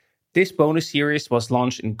This bonus series was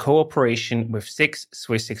launched in cooperation with 6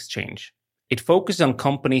 Swiss Exchange. It focused on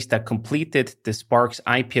companies that completed the Sparks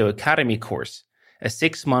IPO Academy course, a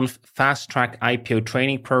 6-month fast-track IPO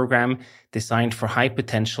training program designed for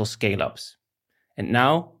high-potential scale-ups. And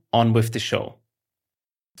now, on with the show.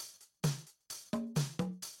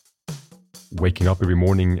 Waking up every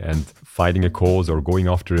morning and fighting a cause or going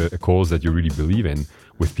after a cause that you really believe in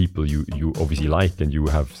with people you obviously like and you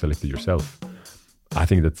have selected yourself. I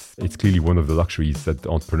think it's clearly one of the luxuries that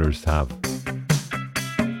entrepreneurs have.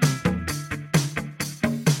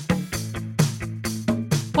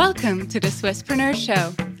 Welcome to the Swisspreneur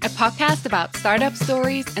Show, a podcast about startup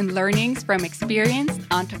stories and learnings from experienced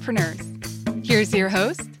entrepreneurs. Here's your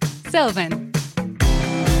host, Sylvan.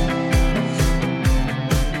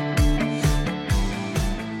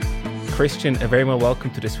 Christian, a very warm welcome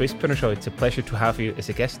to the Swisspreneur Show. It's a pleasure to have you as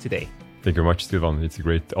a guest today. Thank you very much, Sylvan. It's a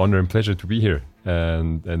great honor and pleasure to be here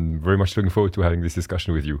and very much looking forward to having this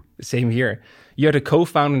discussion with you. Same here. You're the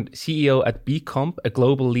co-founder and CEO at BComp, a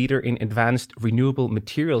global leader in advanced renewable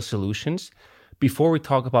material solutions. Before we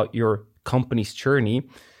talk about your company's journey,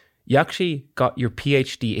 you actually got your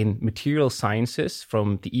PhD in material sciences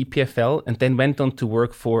from the EPFL and then went on to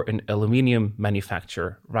work for an aluminium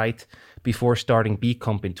manufacturer, right? Before starting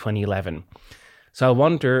BComp in 2011. So I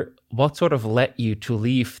wonder what sort of led you to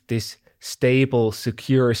leave this stable,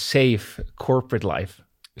 secure, safe corporate life?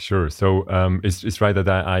 Sure. So it's right that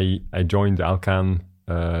I joined Alcan.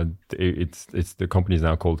 It's the company is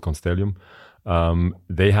now called Constellium.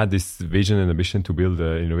 They had this vision and ambition to build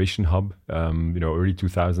an innovation hub. Early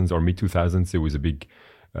 2000s or mid 2000s, it was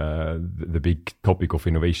the big topic of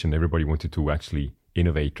innovation. Everybody wanted to actually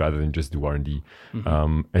innovate rather than just do R&D.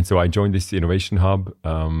 Mm-hmm. And so I joined this innovation hub,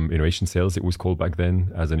 innovation sales, it was called back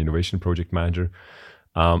then, as an innovation project manager.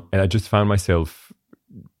 And I just found myself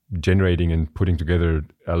generating and putting together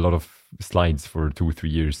a lot of slides for 2 or 3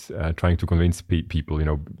 years, trying to convince people,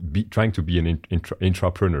 trying to be an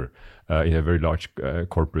intrapreneur in a very large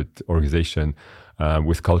corporate organization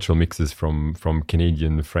with cultural mixes from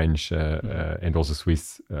Canadian, French, and also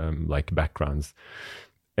Swiss backgrounds.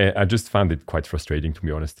 I just found it quite frustrating, to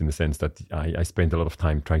be honest, in the sense that I spent a lot of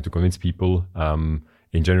time trying to convince people,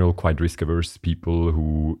 in general, quite risk-averse people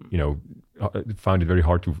who, found it very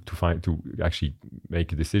hard to actually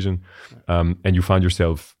make a decision. And you found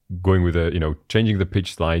yourself going with changing the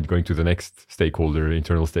pitch slide, going to the next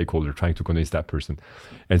internal stakeholder, trying to convince that person.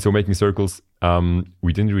 And so making circles,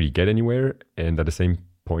 we didn't really get anywhere. And at the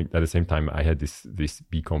same time, I had this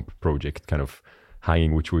BComp project kind of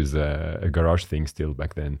hanging, which was a garage thing still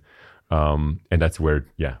back then. And that's where,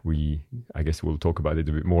 I guess we'll talk about it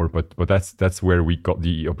a bit more, but that's where we got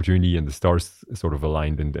the opportunity and the stars sort of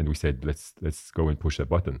aligned, and we said, let's go and push that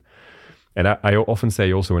button. And I often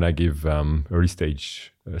say also when I give early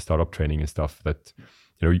stage startup training and stuff that,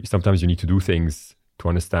 sometimes you need to do things to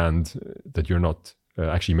understand that you're not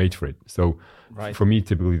actually made for it. So right. For me,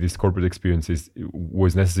 typically this corporate experience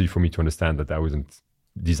was necessary for me to understand that I wasn't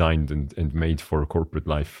designed and made for corporate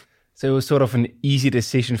life. So it was sort of an easy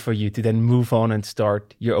decision for you to then move on and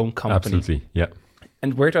start your own company. Absolutely, yeah.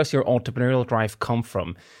 And where does your entrepreneurial drive come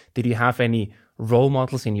from? Did you have any role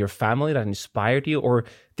models in your family that inspired you? Or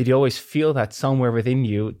did you always feel that somewhere within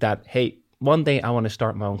you that, hey, one day I want to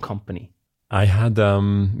start my own company? I had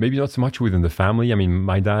maybe not so much within the family. I mean,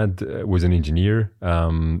 my dad was an engineer,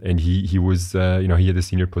 and he was, he had a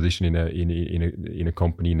senior position in a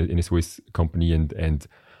company, in a Swiss company, and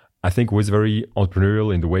I think was very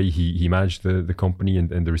entrepreneurial in the way he managed the company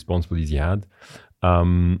and the responsibilities he had.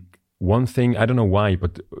 One thing, I don't know why,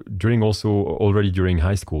 but already during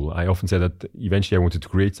high school, I often said that eventually I wanted to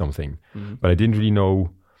create something, but I didn't really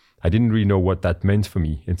know what that meant for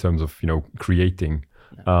me in terms of, creating.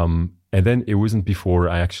 And then it wasn't before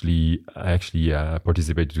I actually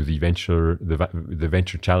participated to the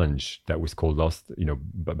venture challenge that was called last,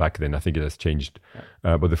 back then. I think it has changed,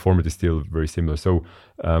 but the format is still very similar. So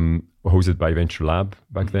hosted by Venture Lab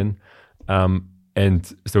back then,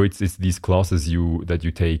 and so it's these classes that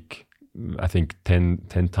you take. I think 10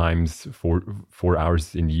 times 4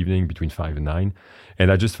 hours in the evening between 5 and 9,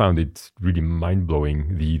 and I just found it really mind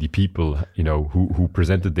blowing. The people who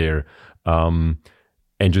presented there.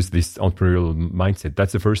 And just this entrepreneurial mindset.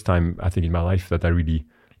 That's the first time I think in my life that I really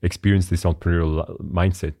experienced this entrepreneurial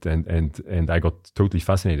mindset, and I got totally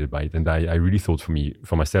fascinated by it. And I really thought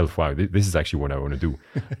for myself, wow, this is actually what I want to do.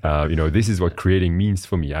 This is what creating means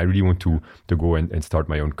for me. I really want to go and start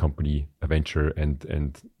my own company, a venture,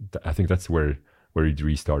 and I think that's where it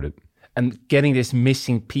really started. And getting this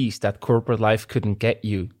missing piece that corporate life couldn't get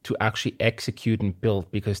you to actually execute and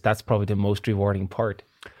build, because that's probably the most rewarding part.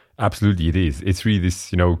 Absolutely, it is. It's really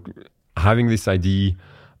this, having this idea,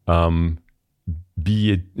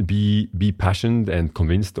 be passionate and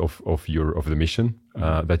convinced of the mission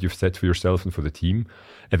that you've set for yourself and for the team,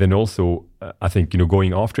 and then also I think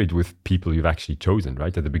going after it with people you've actually chosen.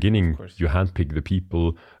 Right at the beginning, you handpick the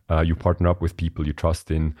people, you partner up with people you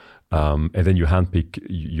trust in, and then you handpick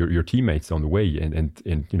your teammates on the way, and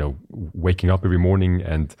waking up every morning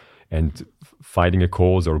and fighting a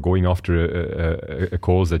cause or going after a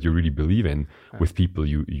cause that you really believe in with people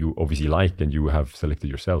you obviously like and you have selected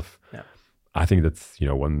yourself. Yeah. I think that's,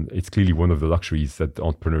 it's clearly one of the luxuries that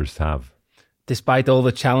entrepreneurs have. Despite all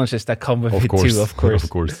the challenges that come with it too, of course. Of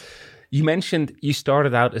course. You mentioned you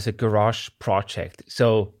started out as a garage project.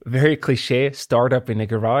 So very cliche, startup in a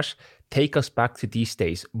garage. Take us back to these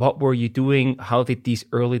days. What were you doing? How did these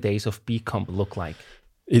early days of B-Comp look like?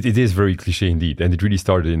 It is very cliche indeed. And it really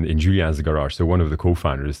started in Julien's garage, so one of the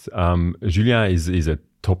co-founders. Julien is a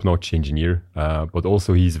top-notch engineer, but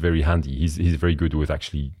also he's very handy. He's very good with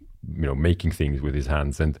actually making things with his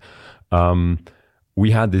hands. And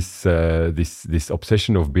we had this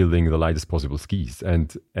obsession of building the lightest possible skis.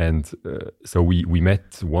 And so we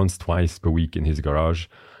met once, twice per week in his garage,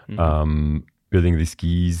 building these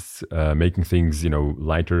skis, making things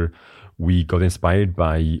lighter. We got inspired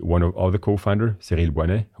by one of other co-founder, Cyril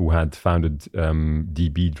Boinet, who had founded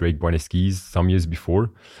DB Drake Boinet Skis some years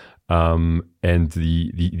before. And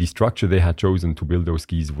the structure they had chosen to build those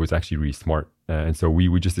skis was actually really smart. And so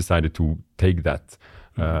we just decided to take that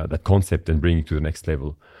concept and bring it to the next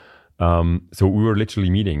level. So we were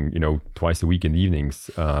literally meeting, twice a week in the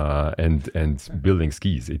evenings and building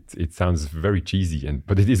skis. It sounds very cheesy,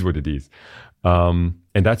 but it is what it is.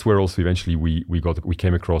 And that's where also eventually we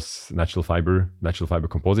came across natural fiber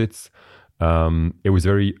composites. It was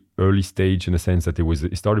very early stage in the sense that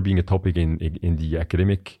it started being a topic in the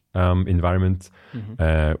academic environment.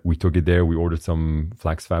 We took it there. We ordered some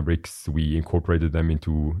flax fabrics. We incorporated them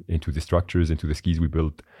into the structures, into the skis we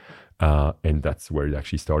built, and that's where it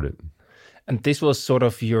actually started. And this was sort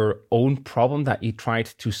of your own problem that you tried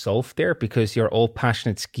to solve there because you're all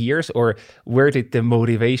passionate skiers, or where did the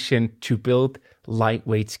motivation to build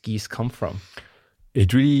lightweight skis come from?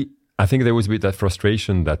 I think there was a bit that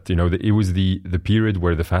frustration that, it was the period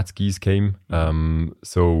where the fat skis came.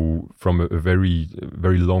 So from a very,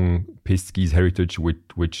 very long piste skis heritage,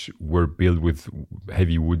 which were built with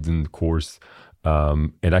heavy wooden cores,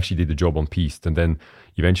 and actually did the job on piste. And then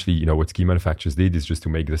eventually, what ski manufacturers did is just to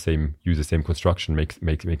use the same construction,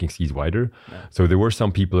 making skis wider. Yeah. So there were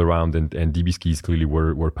some people around, and DB skis clearly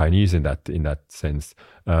were pioneers in that sense,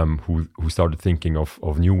 who started thinking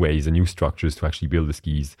of new ways and new structures to actually build the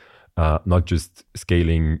skis. Not just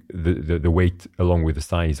scaling the weight along with the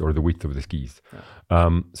size or the width of the skis.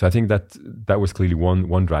 Yeah. So I think that was clearly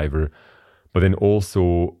one driver, but then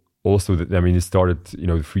also it started,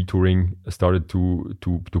 the free touring started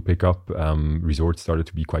to pick up. Resorts started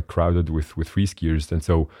to be quite crowded with free skiers, and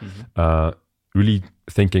so really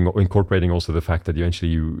incorporating also the fact that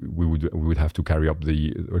eventually we would have to carry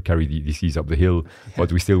the skis up the hill,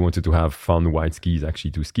 but we still wanted to have fun wide skis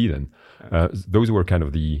actually to ski then. Those were kind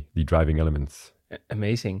of the driving elements.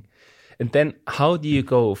 Amazing. And then how do you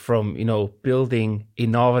go from building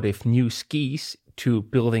innovative new skis to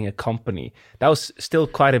building a company? That was still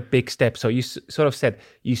quite a big step. So you sort of said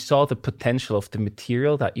you saw the potential of the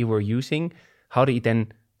material that you were using. How do you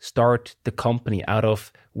then start the company out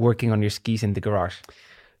of working on your skis in the garage?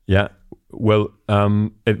 Yeah, well,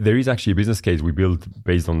 there is actually a business case we built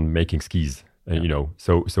based on making skis.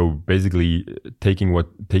 So basically taking what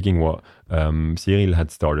Cyril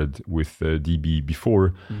had started with DB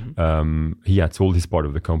before, he had sold his part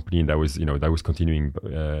of the company, and that was continuing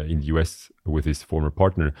in the US with his former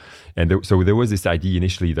partner, and so there was this idea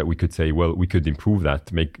initially that we could say, well, we could improve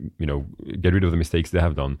that, get rid of the mistakes they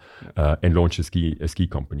have done, and launch a ski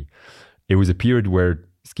company. It was a period where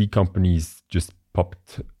ski companies just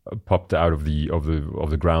popped out of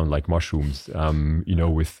the ground like mushrooms,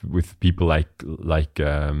 with people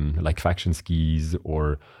like Faction Skis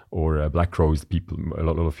or Black Crows. A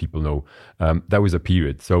lot of people know that was a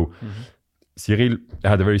period. So Cyril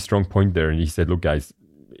had a very strong point there, and he said, "Look, guys,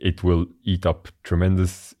 it will eat up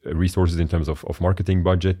tremendous resources in terms of marketing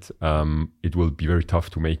budget. It will be very tough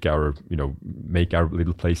to make our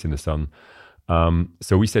little place in the sun."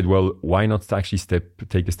 So we said, well, why not actually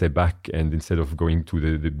take a step back, and instead of going to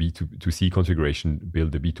the B2C configuration,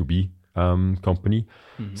 build a B2B company.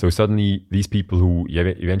 So suddenly these people who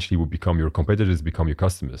eventually will become your competitors become your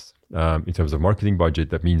customers. In terms of marketing budget,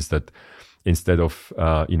 that means that instead of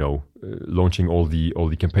launching all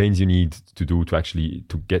the campaigns you need to do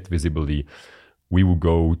to get visibility, we would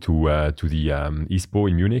go to the ISPO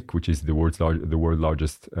in Munich, which is the world's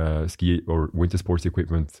largest ski or winter sports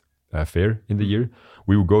equipment fair in the year.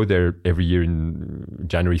 We would go there every year in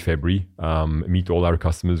January, February, meet all our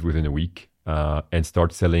customers within a week, and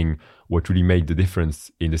start selling what really made the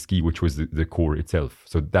difference in the ski, which was the core itself.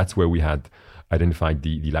 So that's where we had identified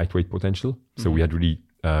the lightweight potential. So we had really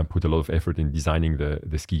put a lot of effort in designing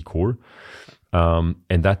the ski core.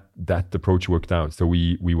 And that approach worked out. So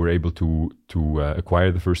we were able to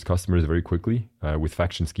acquire the first customers very quickly with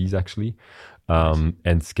Faction skis, actually,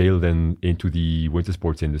 and scale then into the winter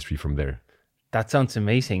sports industry from there. That sounds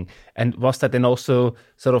amazing. And was that then also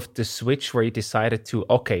sort of the switch where you decided to,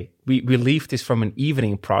 okay, we leave this from an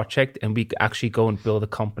evening project and we actually go and build a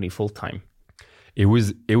company full time? It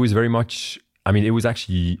was very much, I mean, it was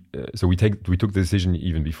actually, so we took the decision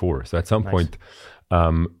even before. So at some point,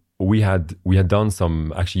 we had done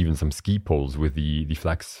some ski poles with the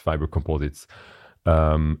flax fiber composites.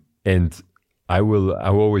 And I will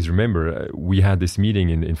always remember we had this meeting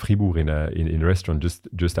in Fribourg in a restaurant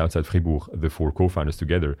just outside Fribourg, the four co-founders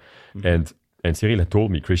together, and Cyril had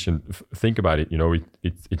told me, Christian, think about it. You know,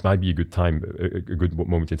 it might be a good time, a good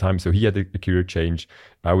moment in time. So he had a career change.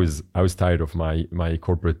 I was tired of my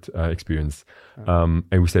corporate experience, and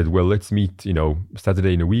we said, well, let's meet, you know,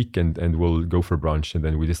 Saturday in a week, and we'll go for brunch, and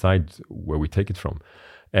then we decide where we take it from,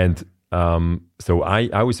 and. So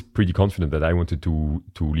I was pretty confident that I wanted to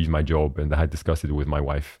leave my job, and I had discussed it with my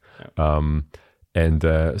wife.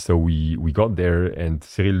 So we got there, and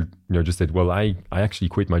Cyril, you know, just said, well, I actually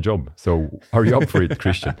quit my job. So are you up for it,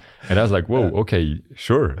 Christian? And I was like, whoa, okay,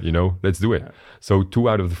 sure. You know, let's do it. So 2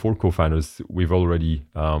 out of the 4 co-founders, we've already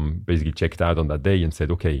basically checked out on that day and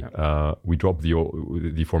said, okay, we dropped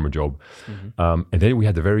the former job. And then we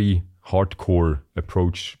had a very hardcore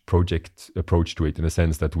approach to it, in a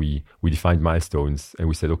sense that we defined milestones, and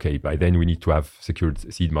we said, okay, by then we need to have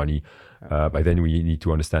secured seed money. By then we need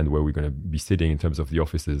to understand where we're going to be sitting in terms of the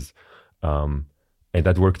offices. And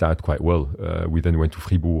that worked out quite well. We then went to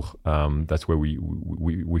Fribourg. That's where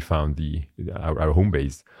we found our home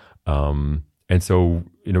base. And so,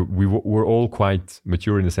 you know, we were all quite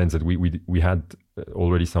mature in the sense that we had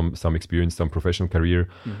already some experience, some professional career.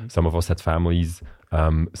 Some of us had families.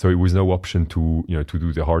 So it was no option to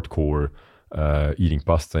do the hardcore eating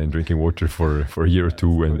pasta and drinking water for a year or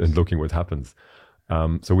two and looking what happens.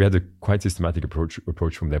 So we had a quite systematic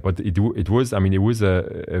approach from there. But it was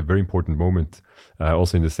a very important moment,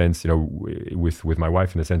 also in the sense, you know, with my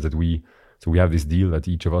wife, in the sense that we have this deal that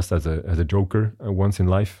each of us has a joker once in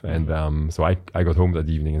life. And so I got home that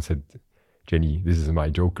evening and said, Jenny, this is my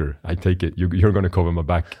joker. I take it. You're going to cover my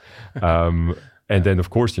back. And then, of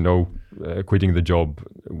course, you know, quitting the job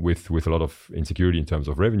with a lot of insecurity in terms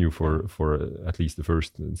of revenue for at least the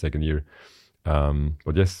first and second year.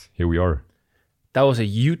 But yes, here we are. That was a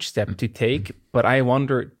huge step to take. But I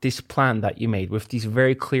wonder, this plan that you made with these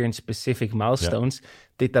very clear and specific milestones,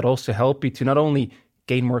 did that also help you to not only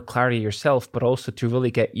gain more clarity yourself, but also to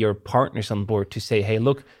really get your partners on board to say, hey,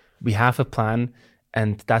 look, we have a plan,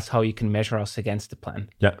 and that's how you can measure us against the plan?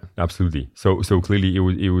 Yeah, absolutely. So clearly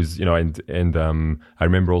it was, you know, and I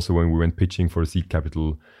remember also when we went pitching for seed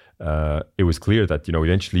capital, it was clear that, you know,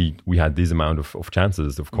 eventually we had this amount of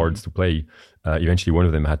chances, of cards to play. Eventually one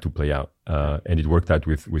of them had to play out, and it worked out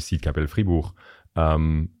with Seed Capital Fribourg.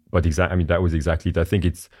 But that was exactly it. I think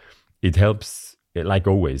it helps, like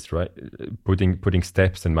always, right? Putting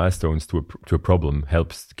steps and milestones to a problem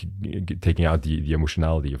helps taking out the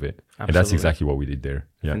emotionality of it. Absolutely. And that's exactly what we did there.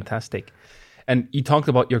 Yeah. Fantastic. And you talked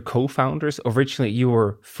about your co-founders. Originally, you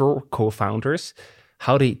were 4 co-founders.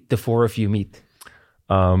 How did the 4 of you meet?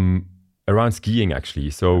 Around skiing, actually.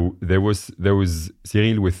 So there was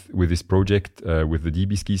Cyril with this project, with the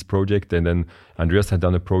DB Skis project, and then Andreas had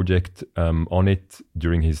done a project on it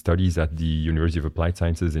during his studies at the University of Applied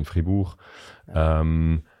Sciences in Fribourg.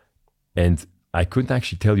 And I couldn't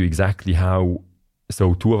actually tell you exactly how.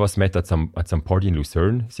 So 2 of us met at some party in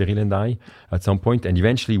Lucerne, Cyril and I, at some point, and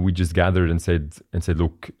eventually we just gathered and said,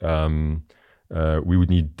 look, we would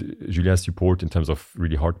need Julien's support in terms of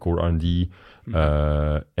really hardcore R&D,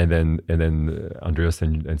 and then Andreas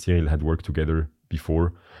and Cyril had worked together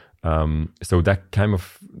before, so that kind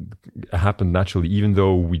of happened naturally, even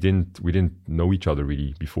though we didn't know each other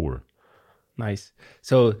really before. Nice.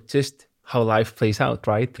 So just how life plays out,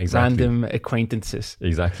 right? Exactly. Random acquaintances.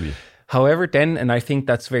 Exactly. However, then, and I think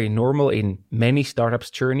that's very normal in many startups'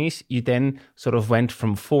 journeys, you then sort of went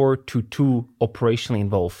from 4 to 2 operationally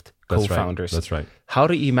involved co-founders. That's right. How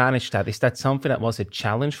do you manage that? Is that something that was a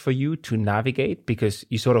challenge for you to navigate, because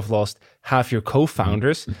you sort of lost half your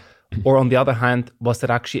co-founders? Or on the other hand, was that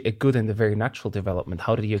actually a good and a very natural development?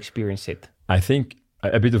 How did you experience it? I think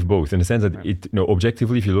a bit of both, in the sense that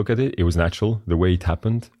objectively, if you look at it, it was natural the way it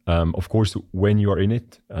happened. Of course, when you are in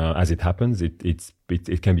it, as it happens,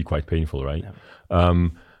 it can be quite painful, right? Yeah.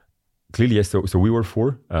 Clearly, yes. So we were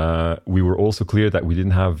four. We were also clear that we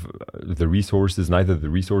didn't have the resources, neither the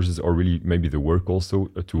resources or really maybe the work also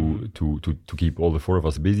to keep all the four of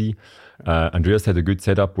us busy. Andreas had a good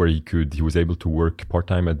setup where he was able to work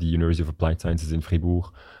part-time at the University of Applied Sciences in Fribourg.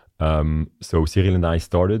 So Cyril and I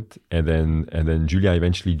started, and then Julia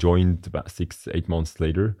eventually joined about 6-8 months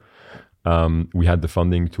later. We had the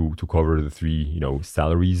funding to cover the three,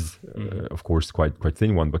 salaries, of course, quite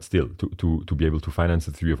thin one, but still to be able to finance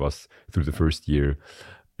the three of us through the first year.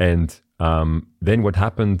 And then what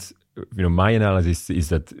happened, my analysis is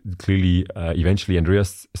that clearly, eventually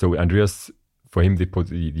Andreas, for him,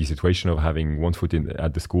 the situation of having one foot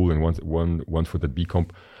at the school and one foot at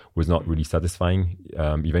B-Comp was not really satisfying.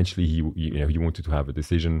 Eventually, he wanted to have a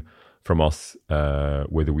decision from us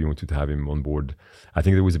whether we wanted to have him on board. I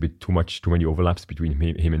think there was a bit too many overlaps between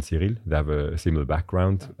him and Cyril. They have a similar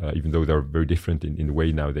background, even though they're very different in the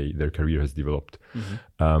way now their career has developed.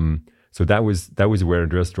 Mm-hmm. So that was where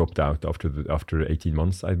Andreas dropped out after 18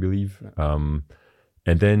 months, I believe.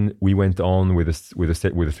 And then we went on with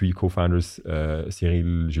the three co-founders,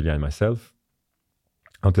 Cyril, Julia, and myself,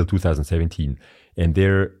 until 2017. And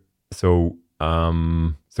there, so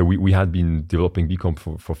we had been developing B-Comp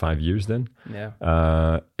for 5 years then. Yeah.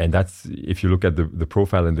 And that's, if you look at the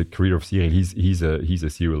profile and the career of Cyril, he's a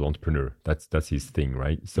serial entrepreneur. That's his thing,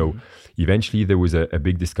 right? So eventually there was a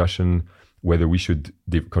big discussion whether we should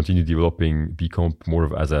continue developing B-Comp more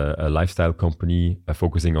of as a lifestyle company,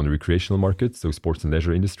 focusing on the recreational market, so sports and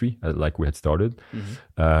leisure industry, like we had started,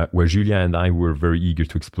 where Julia and I were very eager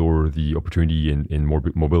to explore the opportunity in more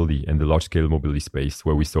mobility and the large-scale mobility space,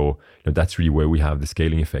 where we saw that's really where we have the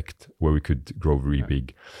scaling effect, where we could grow really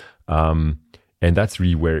big. And that's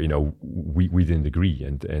really where we didn't agree,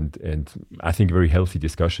 and I think very healthy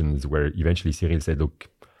discussions where eventually Cyril said, "Look,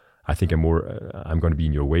 I think I'm going to be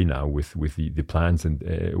in your way now with the plans and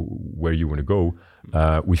where you want to go."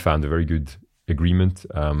 We found a very good agreement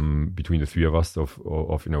between the three of us of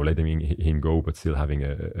letting him go, but still having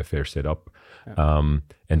a fair setup. Yeah.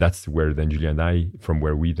 And that's where then Julia and I, from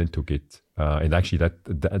where we then took it. And actually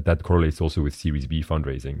that correlates also with Series B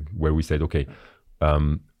fundraising, where we said, okay,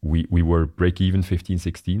 we were break even 15,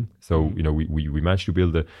 16. So, we managed to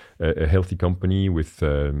build a healthy company with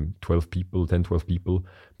 10, 12 people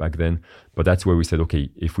back then. But that's where we said, okay,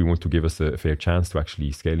 if we want to give us a fair chance to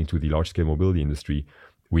actually scale into the large scale mobility industry,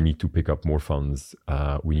 we need to pick up more funds.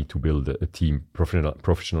 We need to build a team,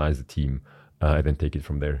 professionalize the team, and then take it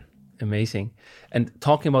from there. Amazing. And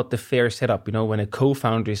talking about the fair setup, when a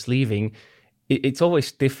co-founder is leaving, it's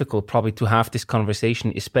always difficult probably to have this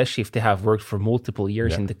conversation, especially if they have worked for multiple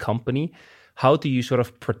years in the company. How do you sort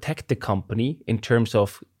of protect the company in terms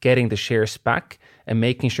of getting the shares back and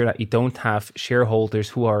making sure that you don't have shareholders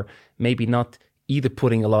who are maybe not either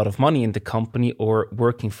putting a lot of money in the company or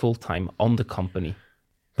working full-time on the company?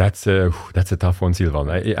 That's a tough one, Silvan.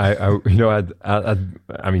 I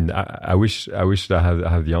wish I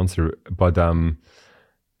had the answer, but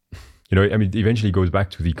it eventually goes back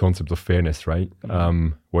to the concept of fairness, right?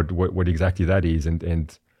 What exactly that is,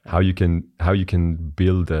 and how you can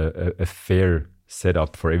build a fair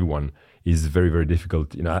setup for everyone is very, very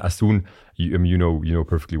difficult. As soon you know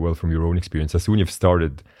perfectly well from your own experience, as soon you've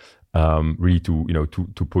started really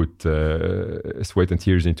to put sweat and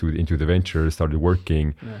tears into the venture, started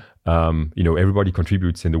working. Everybody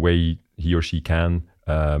contributes in the way he or she can.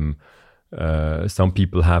 Some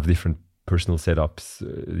people have different personal setups,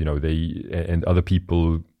 and other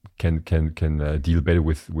people can deal better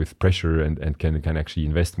with pressure and can actually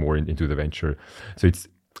invest more into the venture. So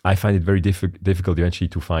I find it very difficult eventually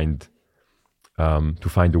to find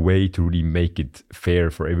a way to really make it fair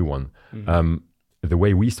for everyone. The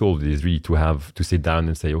way we solved it is really to sit down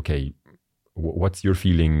and say, okay, what's your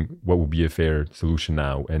feeling? What would be a fair solution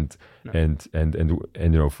now? And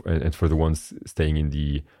for the ones staying in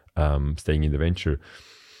the venture.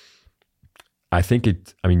 I think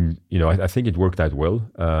it worked out well,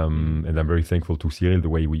 and I'm very thankful to Cyril the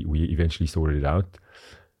way we eventually sorted it out.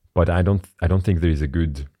 But I don't think there is a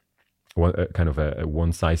good kind of a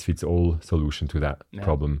one size fits all solution to that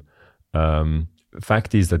problem.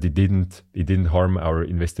 Fact is that it didn't harm our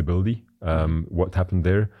investability. What happened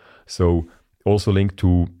there? So also linked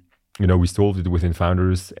to we solved it within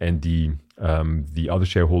founders, and the other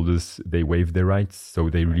shareholders, they waived their rights, so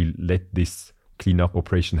they really let this cleanup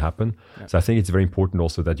operation happen. So I think it's very important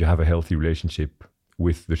also that you have a healthy relationship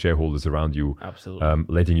with the shareholders around you, Absolutely.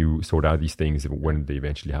 letting you sort out these things when they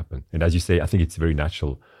eventually happen. And as you say, I think it's very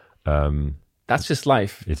natural. That's just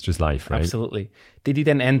life. It's just life, right? Absolutely. Did he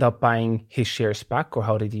then end up buying his shares back, or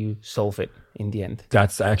how did you solve it in the end?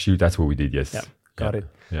 That's what we did, yes. Yeah, got it.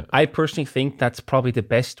 Yeah. I personally think that's probably the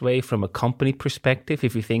best way from a company perspective.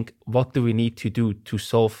 If you think, what do we need to do to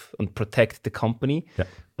solve and protect the company? Yeah.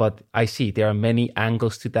 But I see there are many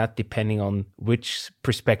angles to that depending on which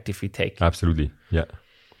perspective you take. Absolutely, yeah.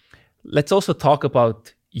 Let's also talk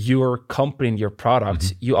about your company and your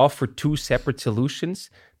products. You offer two separate solutions,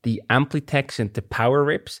 the Amplitex and the Power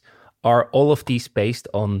Ribs. Are all of these based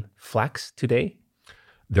on flax today?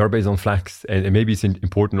 They are based on flax, and maybe it's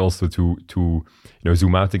important also to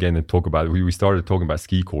zoom out again and talk about. We started talking about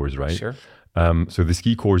ski cores, right? Sure. So the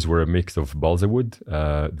ski cores were a mix of balsa wood,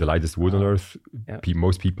 the lightest wood on earth. Yeah.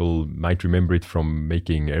 Most people might remember it from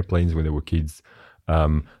making airplanes when they were kids.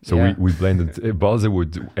 We blended balsa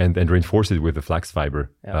wood and reinforced it with the flax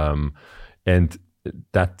fiber. Yeah. And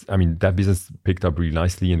that business picked up really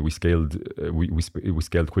nicely, and we scaled. We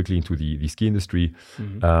scaled quickly into the ski industry.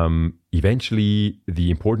 Eventually,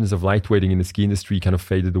 the importance of lightweighting in the ski industry kind of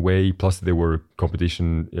faded away. Plus, there were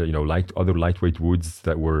competition, other lightweight woods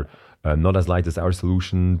that were not as light as our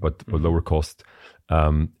solution, but lower cost.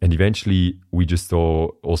 And eventually, we just saw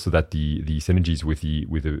also that the synergies with the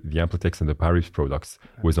Amplitex and the Power Ribs products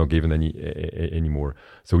was not given anymore.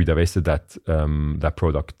 So we divested that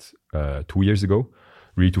product 2 years ago,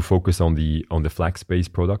 really to focus on the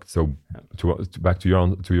flax-based product. So back to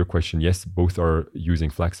your question, yes, both are using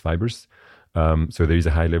flax fibers. So there is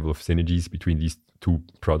a high level of synergies between these two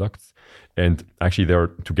products, and actually they are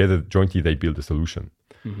together jointly. They build a solution.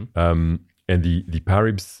 And the Power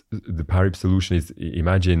Ribs solution is,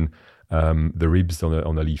 imagine the ribs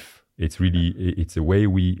on a leaf. It's a way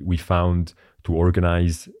we found to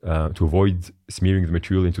organize to avoid smearing the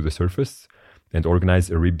material into the surface, and organize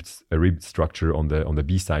a ribbed structure on the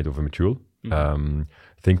B side of a material.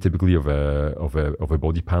 Think typically of a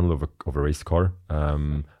body panel of a race car,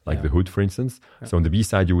 the hood, for instance. Yeah. So on the B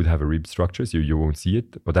side, you would have a ribbed structure, so you won't see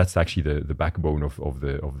it, but that's actually the backbone of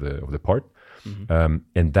the part.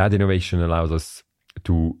 And that innovation allows us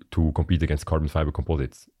to compete against carbon fiber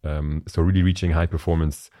composites. So really reaching high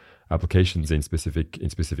performance applications in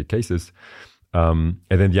specific cases. And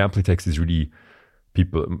then the Amplitex is really,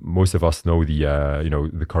 most of us know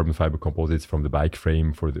the carbon fiber composites from the bike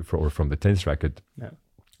frame or from the tennis racket. Yeah.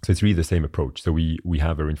 So it's really the same approach. So we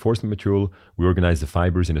have a reinforcement material, we organize the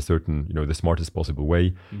fibers in a certain, the smartest possible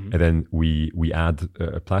way, and then we add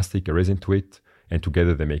a plastic, a resin to it, and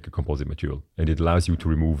together they make a composite material. And it allows you to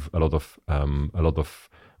remove a lot of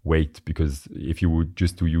weight, because if you would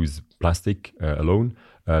just to use plastic alone,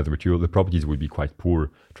 the properties would be quite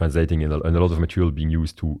poor, translating in a lot of material being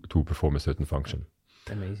used to perform a certain function.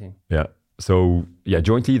 Amazing. Yeah. So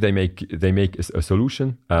jointly they make a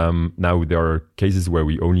solution. Now there are cases where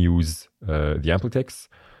we only use the Amplitex.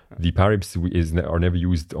 The Power Ribs are never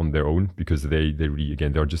used on their own, because they really,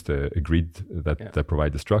 again, they're just a grid that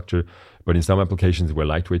provide the structure. But in some applications where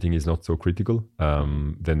lightweighting is not so critical,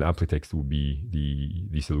 then the Amplitex would be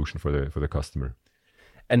the solution for the customer.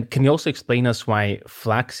 And can you also explain us why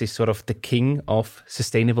flax is sort of the king of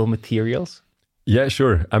sustainable materials? Yeah,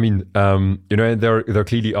 sure. I mean, there are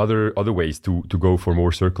clearly other ways to go for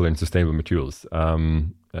more circular and sustainable materials.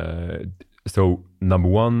 So number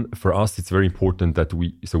one, for us, it's very important that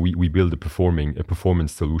we build a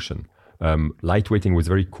performance solution. Lightweighting was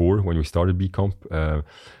very core when we started B-Comp.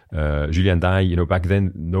 Julia and I, back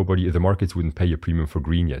then, the markets wouldn't pay a premium for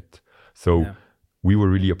green yet. So we were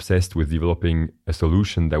really obsessed with developing a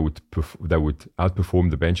solution that would outperform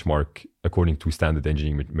the benchmark according to standard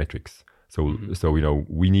engineering metrics. So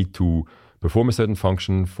we need to perform a certain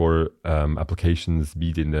function for applications,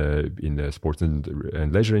 be it in the sports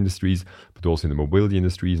and leisure industries, but also in the mobility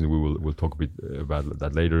industries, and we'll talk a bit about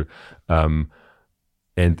that later.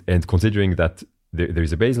 And considering that there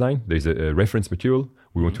is a baseline, there's a reference material,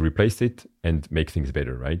 we want to replace it and make things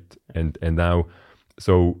better, right? And now,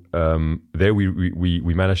 so there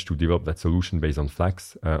we managed to develop that solution based on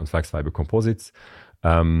flax fiber composites.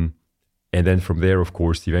 And then from there, of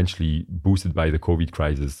course, eventually boosted by the COVID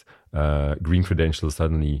crisis, green credentials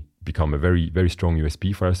suddenly become a very, very strong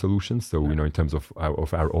USP for our solutions. So, in terms of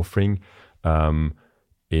our offering,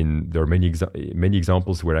 there are many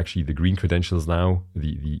examples where actually the green credentials now,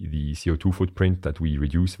 the CO2 footprint that we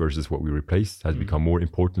reduce versus what we replace has become more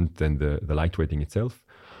important than the lightweighting itself.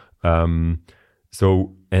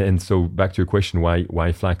 So back to your question,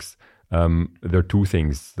 why flax? There are two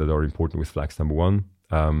things that are important with flax. Number one,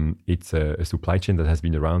 it's a supply chain that has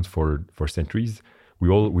been around for centuries. we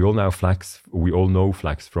all know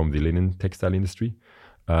flax from the linen textile industry.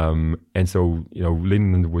 And so,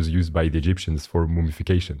 linen was used by the Egyptians for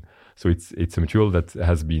mummification. So it's a material that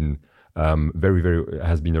has been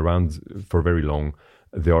has been around for very long.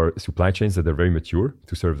 There are supply chains that are very mature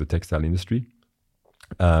to serve the textile industry.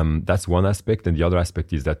 That's one aspect, and the other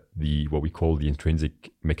aspect is that what we call the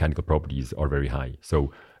intrinsic mechanical properties are very high.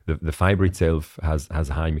 So the fiber itself has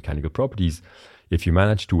high mechanical properties. If you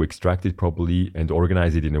manage to extract it properly and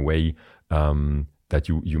organize it in a way that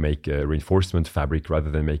you make a reinforcement fabric rather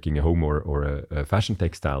than making a home or a fashion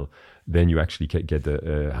textile, then you actually get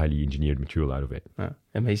a highly engineered material out of it.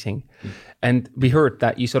 Amazing. And we heard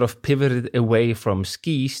that you sort of pivoted away from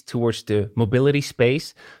skis towards the mobility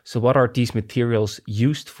space. So what are these materials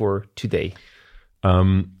used for today?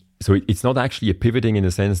 So it's not actually a pivoting in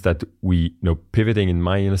the sense that pivoting in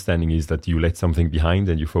my understanding is that you let something behind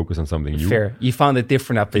and you focus on something new. Fair. You found a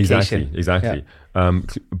different application. Exactly. Yeah.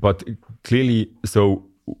 But clearly, so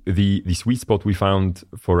the sweet spot we found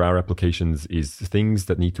for our applications is things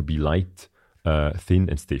that need to be light, thin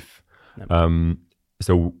and stiff.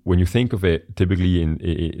 So when you think of it,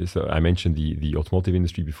 typically so I mentioned the automotive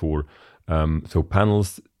industry before. So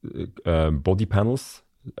panels, body panels,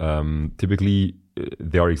 typically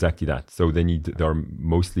they are exactly that. So they are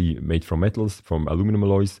mostly made from metals, from aluminum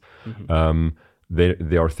alloys. Mm-hmm.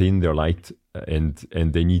 They are thin, they're light, and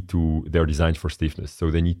they are designed for stiffness.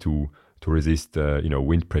 So they need to resist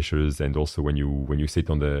wind pressures, and also when you sit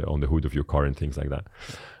on the hood of your car and things like that.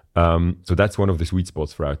 So that's one of the sweet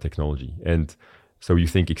spots for our technology. And so you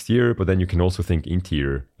think exterior, but then you can also think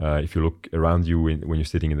interior. If you look around you when you're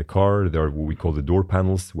sitting in the car, there are what we call the door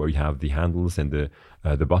panels, where you have the handles and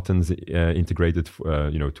the buttons integrated,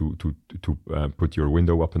 to put your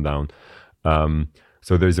window up and down.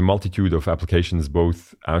 So there's a multitude of applications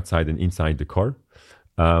both outside and inside the car.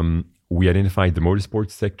 We identified the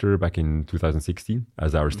motorsports sector back in 2016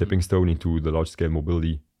 as our stepping stone into the large-scale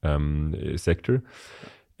mobility sector,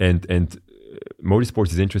 and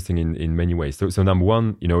motorsports is interesting in many ways. So number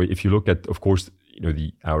one, if you look at, of course,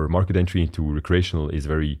 our market entry into recreational is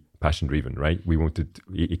very passion driven, right?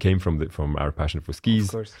 It came from our passion for skis.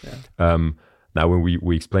 Of course, yeah. Now, when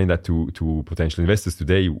we explain that to potential investors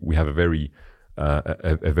today, we have a very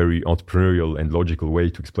entrepreneurial and logical way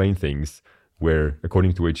to explain things, where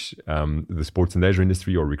according to which the sports and leisure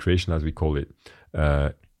industry, or recreation as we call it,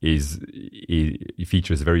 it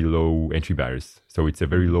features very low entry barriers. So it's a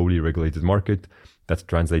very lowly regulated market that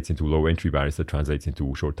translates into low entry barriers, that translates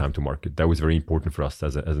into short time to market. That was very important for us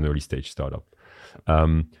as an early stage startup.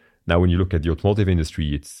 Now, when you look at the automotive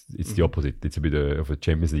industry, it's the opposite. It's a bit of a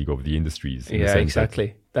Champions League of the industries. Yeah,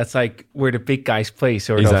 exactly. That's like where the big guys play,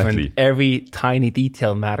 sort of. And every tiny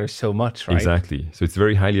detail matters so much, right? Exactly. So it's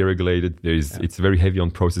very highly regulated. It's very heavy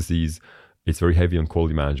on processes. It's very heavy on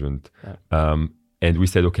quality management. Yeah. And we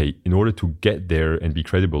said, okay, in order to get there and be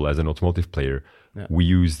credible as an automotive player, we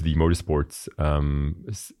use the motorsports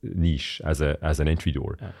niche as an entry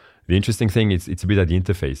door. Yeah. The interesting thing is it's a bit at the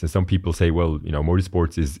interface, and some people say, well,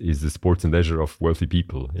 motorsports is the sports and leisure of wealthy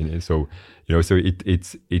people. And so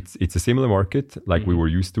it's a similar market like we were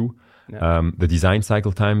used to. Yeah. The design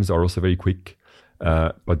cycle times are also very quick.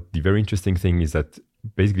 But the very interesting thing is that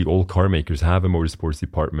basically all car makers have a motorsports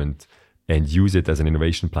department and use it as an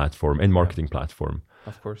innovation platform and marketing platform.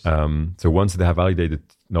 Of course. So once they have validated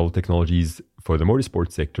novel technologies for the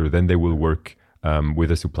motorsports sector, then they will work with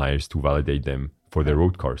the suppliers to validate them for their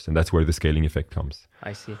road cars. And that's where the scaling effect comes.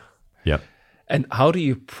 I see. Yeah. And how do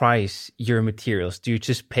you price your materials? Do you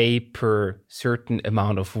just pay per certain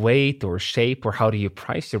amount of weight or shape, or how do you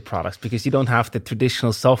price your products? Because you don't have the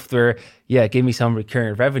traditional software, give me some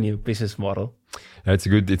recurring revenue business model. It's a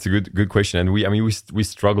good question. And we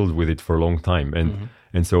struggled with it for a long time.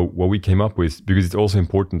 And so what we came up with, because it's also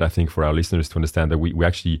important, I think, for our listeners to understand that we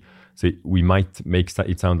actually say, we might make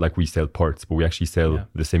it sound like we sell parts, but we actually sell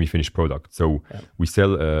the semi-finished product. So we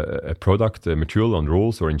sell a product, a material on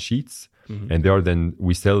rolls or in sheets, and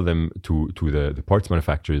we sell them to the parts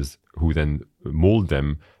manufacturers, who then mold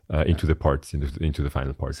them into the parts, into the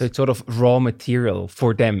final parts. So it's sort of raw material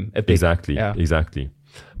for them a bit. Exactly.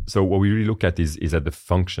 So what we really look at is at the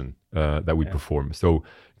function that we perform. So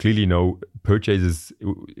clearly, purchases,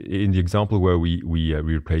 in the example where we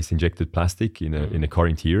replace injected plastic in a car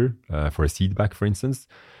interior for a seat back, for instance,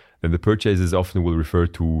 then the purchases often will refer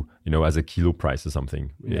to, as a kilo price or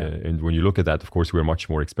something. Yeah. And when you look at that, of course, we're much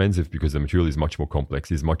more expensive because the material is much more complex.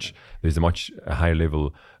 There's a much higher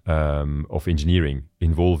level of engineering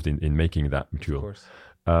involved in making that material. Of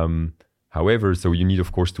course. However, so you need,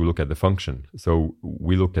 of course, to look at the function. So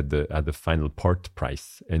we look at the final part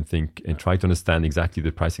price and try to understand exactly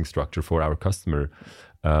the pricing structure for our customer,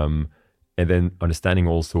 and then understanding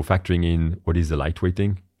also factoring in what is the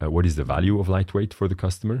lightweighting, what is the value of lightweight for the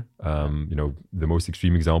customer. The most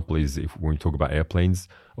extreme example is when we talk about airplanes.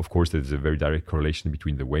 Of course, there's a very direct correlation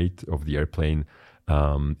between the weight of the airplane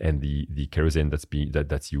and the kerosene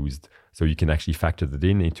that's used. So you can actually factor that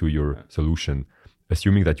into your solution,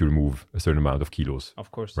 assuming that you remove a certain amount of kilos.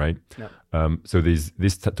 Of course. Right? Yeah. So there's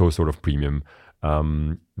this sort of premium.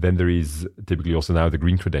 Then there is typically also now the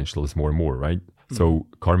green credentials more and more, right? So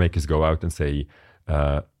car makers go out and say,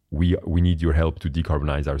 we need your help to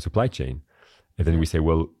decarbonize our supply chain. And then we say,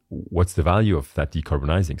 well, what's the value of that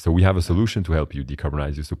decarbonizing? So we have a solution to help you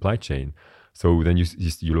decarbonize your supply chain. So then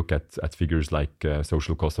you look at figures like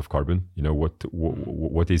social cost of carbon.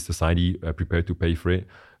 What is society prepared to pay for it?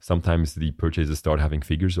 Sometimes the purchasers start having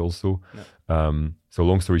figures also. Yeah. So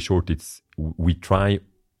long story short, we try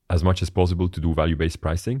as much as possible to do value-based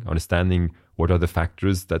pricing, understanding what are the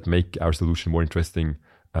factors that make our solution more interesting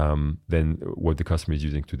than what the customer is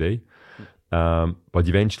using today. But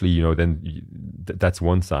eventually, that's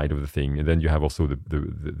one side of the thing, and then you have also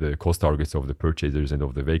the cost targets of the purchasers and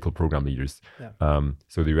of the vehicle program leaders. Yeah.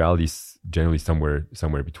 So the reality is generally somewhere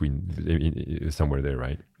between, somewhere there,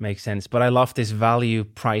 right? Makes sense. But I love this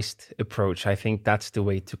value-priced approach. I think that's the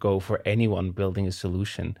way to go for anyone building a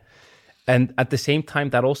solution. And at the same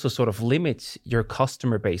time, that also sort of limits your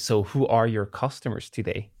customer base. So who are your customers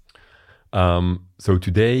today? So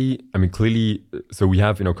today, clearly, so we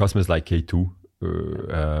have, customers like K2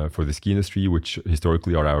 for the ski industry, which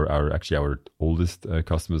historically are our oldest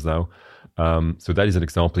customers now. So that is an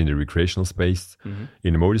example in the recreational space. Mm-hmm.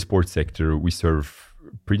 In the motorsport sector, we serve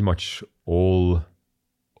pretty much all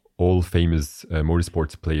famous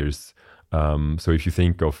motorsports players. So if you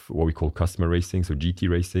think of what we call customer racing, so GT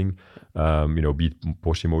racing, be it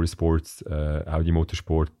Porsche Motorsports, Audi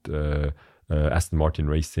Motorsport, Aston Martin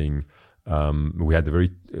Racing. We have a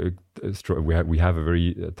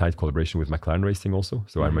very tight collaboration with McLaren Racing also.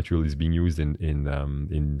 So our material is being used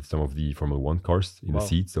in some of the Formula One cars in the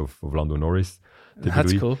seats of Lando Norris. Typically.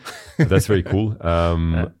 That's cool. That's very cool.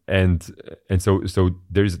 And so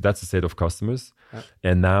that's a set of customers. Yeah.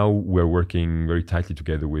 And now we're working very tightly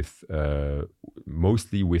together with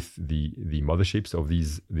mostly with the motherships of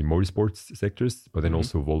the motorsports sectors, but then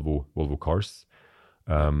also Volvo cars.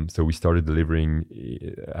 So we started delivering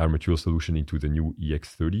our material solution into the new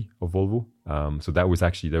EX30 of Volvo. So that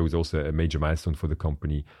was also a major milestone for the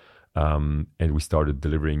company. And we started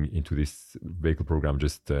delivering into this vehicle program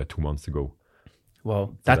just 2 months ago.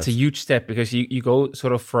 Well, that's a huge step, because you go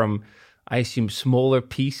sort of from, I assume, smaller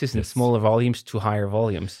pieces and smaller volumes to higher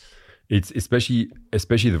volumes. It's especially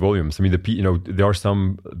the volumes. There are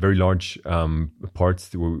some very large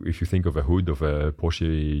parts. If you think of a hood of a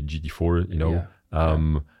Porsche GT4,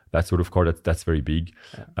 that sort of car, that's very big.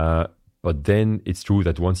 Yeah. But then it's true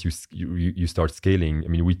that once you start scaling,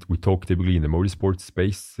 we talk typically in the motorsport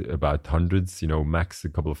space about hundreds, max a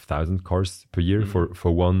couple of thousand cars per year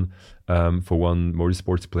for one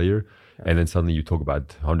motorsports player. Yeah. And then suddenly you talk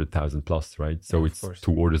about 100,000 plus, right? So it's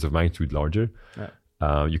 2 orders of magnitude larger.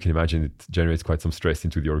 Yeah. You can imagine it generates quite some stress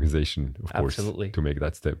into the organization, of course, to make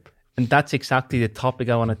that step. And that's exactly the topic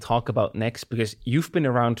I want to talk about next, because you've been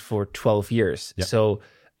around for 12 years. Yeah. So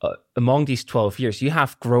among these 12 years, you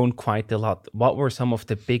have grown quite a lot. What were some of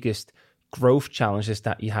the biggest growth challenges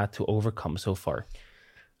that you had to overcome so far?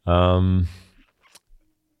 I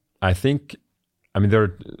think,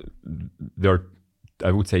 there are,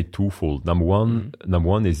 I would say, twofold. Number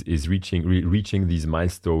one is reaching these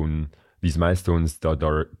milestones that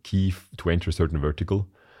are key to enter a certain vertical.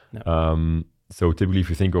 No. So typically, if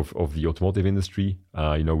you think of the automotive industry,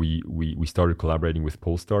 we started collaborating with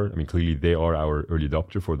Polestar. Clearly they are our early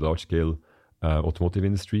adopter for the large scale automotive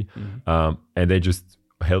industry, and they just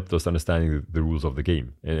helped us understanding the rules of the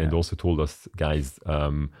game, and also told us, guys,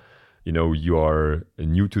 you are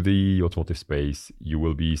new to the automotive space. You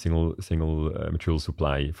will be single material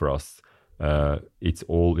supply for us. It's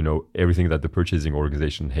all, everything that the purchasing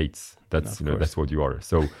organization hates. That's what you are.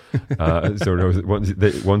 So,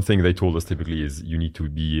 one thing they told us typically is you need to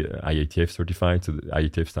be IATF certified. So the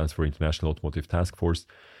IATF stands for International Automotive Task Force.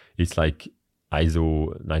 It's like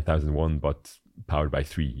ISO 9001, but powered by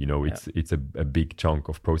 3. It's a big chunk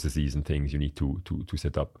of processes and things you need to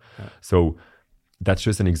set up. Yeah. So that's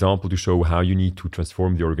just an example to show how you need to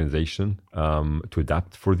transform the organization to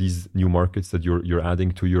adapt for these new markets that you're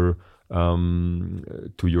adding to your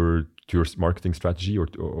marketing strategy or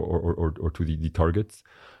to the targets.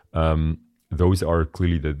 those are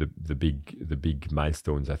clearly the big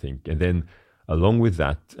milestones, I think. And then along with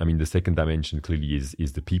that, I mean, the second dimension clearly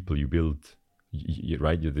is the people you build,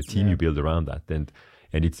 right? The team you build around that, and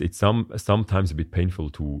it's sometimes a bit painful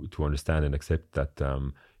to understand and accept that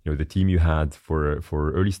the team you had for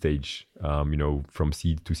early stage, from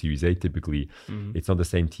seed to Series A, typically, it's not the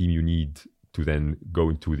same team you need to then go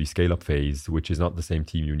into the scale up phase, which is not the same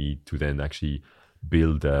team you need to then actually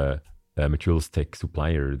build a materials tech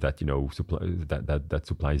supplier that that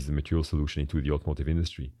supplies the material solution into the automotive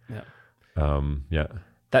industry.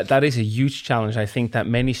 That is a huge challenge. I think that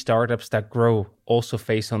many startups that grow also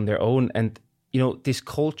face on their own. And this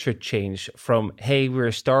culture change from, hey, we're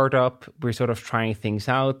a startup, we're sort of trying things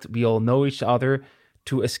out, we all know each other,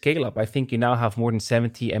 to a scale up. I think you now have more than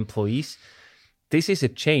 70 employees. This is a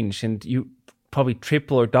change, and you probably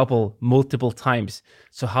triple or double multiple times.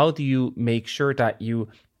 So how do you make sure that you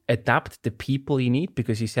adapt the people you need,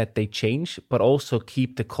 because you said they change, but also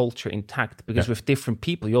keep the culture intact? Because with different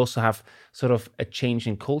people, you also have sort of a change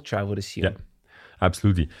in culture, I would assume. Yeah,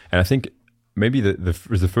 absolutely. And I think maybe the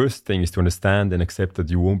first thing is to understand and accept that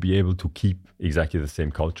you won't be able to keep exactly the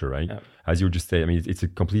same culture, right? Yeah. As you just say, I mean, it's a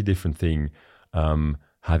completely different thing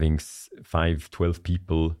having 5-12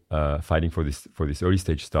 people fighting for this early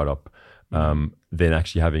stage startup than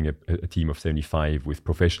actually having a team of 75 with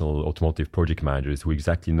professional automotive project managers who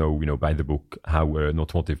exactly know, by the book, how an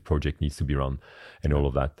automotive project needs to be run and all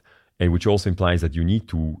of that. And which also implies that you need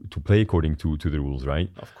to play according to the rules, right?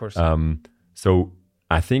 Of course. So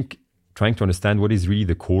I think trying to understand what is really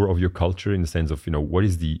the core of your culture, in the sense of, what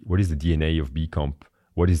is the DNA of B Comp?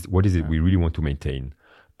 What is it we really want to maintain,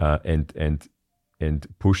 and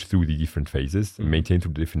push through the different phases, and maintain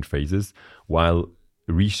through the different phases, while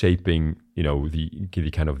reshaping,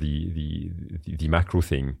 the kind of the macro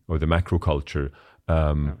thing, or the macro culture,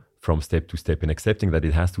 from step to step, and accepting that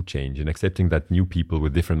it has to change, and accepting that new people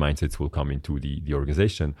with different mindsets will come into the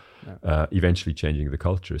organization, eventually changing the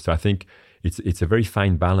culture. So I think it's a very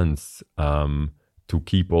fine balance to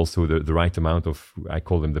keep also the right amount of, I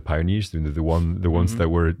call them the pioneers, the ones that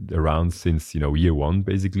were around since year one,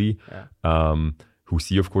 basically. Who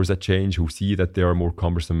see, of course, that change, who see that there are more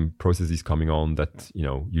cumbersome processes coming on, that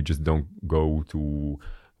you just don't go to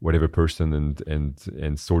whatever person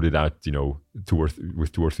and sort it out,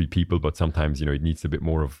 with 2 or 3 people, but sometimes it needs a bit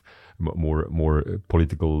more of more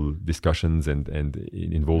political discussions and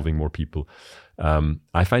involving more people.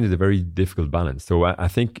 I find it a very difficult balance. So I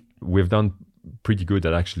think we've done pretty good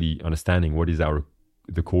at actually understanding what is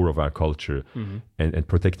the core of our culture, and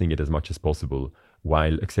protecting it as much as possible,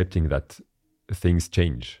 while accepting that things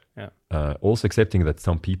change. Also accepting that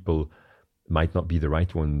some people might not be the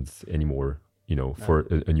right ones anymore, for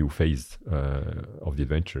a new phase of the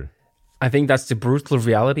adventure. I think that's the brutal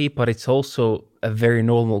reality, but it's also a very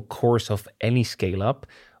normal course of any scale up.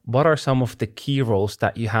 What are some of the key roles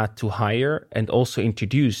that you had to hire and also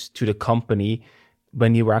introduce to the company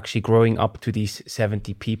when you were actually growing up to these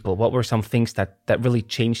 70 people? What were some things that really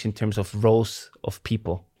changed in terms of roles of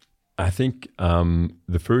people? I think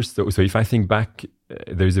the first, so if I think back,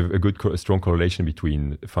 there's a strong correlation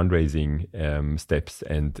between fundraising steps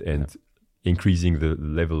and increasing the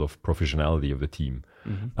level of professionality of the team.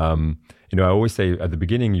 I always say at the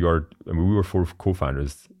beginning, we were 4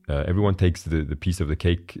 co-founders. Everyone takes the piece of the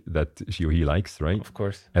cake that she or he likes, right? Of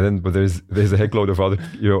course. And then, but there's a heckload of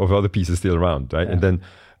other pieces still around, right? Yeah. And then,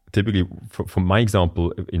 typically, in my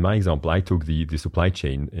example, I took the supply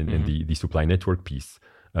chain and the supply network piece.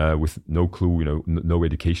 With no clue, no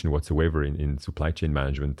education whatsoever in supply chain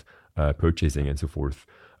management, purchasing, and so forth.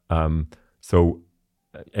 So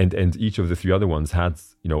each of the 3 other ones had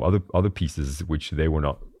other pieces which they were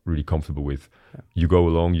not really comfortable with. Yeah. You go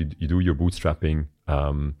along, you do your bootstrapping,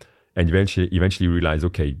 and eventually you realize,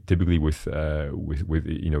 okay, typically with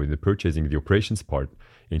in the purchasing, the operations part,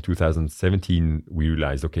 in 2017 we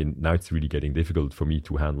realized, okay, now it's really getting difficult for me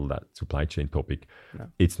to handle that supply chain topic. Yeah.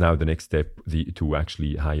 It's now the next step to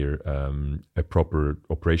actually hire a proper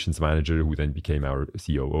operations manager, who then became our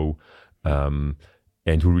COO,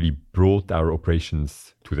 and who really brought our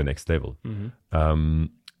operations to the next level.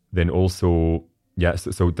 Then also,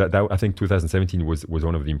 so that I think 2017 was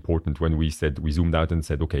one of the important, when we zoomed out and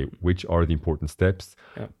said, okay, which are the important steps?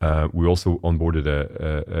 Yeah. We also onboarded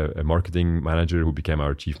a marketing manager who became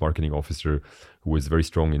our chief marketing officer, who was very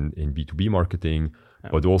strong in B2B marketing. Yeah.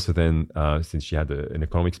 But also then, since she had an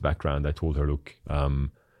economics background, I told her, look,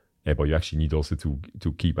 but you actually need also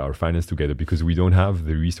to keep our finance together, because we don't have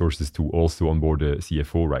the resources to also onboard a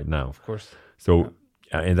CFO right now. Of course. So. Yeah.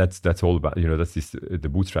 And that's all about, that's the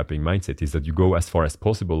bootstrapping mindset, is that you go as far as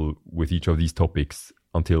possible with each of these topics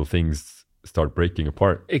until things start breaking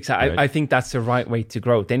apart. Exactly. Right? I think that's the right way to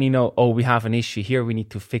grow. Then we have an issue here. We need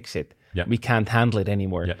to fix it. Yeah. We can't handle it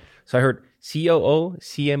anymore. Yeah. So I heard COO,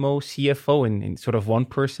 CMO, CFO in sort of one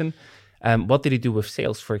person. What did he do with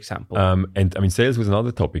sales, for example? And I mean, sales was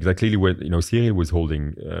another topic. Like clearly, where Cyril was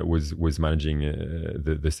holding, was managing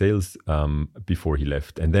the sales before he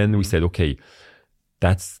left, and then we said, okay,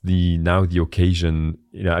 that's the occasion.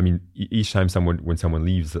 I mean, each time when someone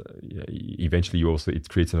leaves, eventually it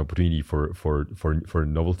creates an opportunity for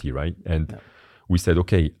novelty, right? And we said,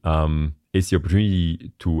 okay, it's the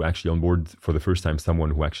opportunity to actually onboard for the first time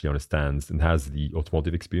someone who actually understands and has the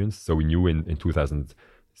automotive experience. So we knew in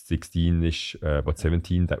 2016-ish, about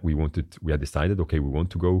 17, that we had decided, okay, we want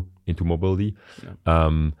to go into mobility.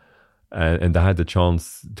 And I had the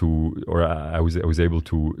chance I was able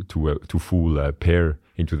to fool Per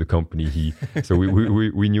into the company. So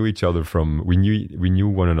we knew each other we knew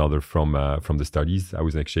one another from the studies. I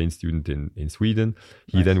was an exchange student in Sweden.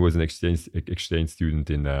 He then was an exchange student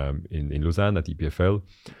in Lausanne at EPFL.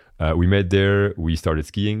 We met there. We started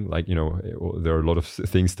skiing. Like, there are a lot of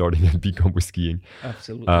things starting at BComp with skiing.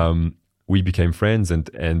 Absolutely. We became friends, and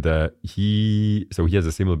he has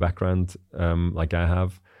a similar background like I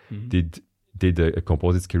have. Mm-hmm. Did a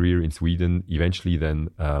composites career in Sweden. Eventually, then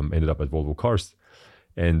ended up at Volvo Cars.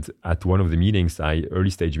 And at one of the early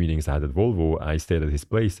stage meetings I had at Volvo, I stayed at his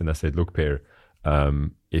place, and I said, "Look, Per,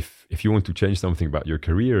 if you want to change something about your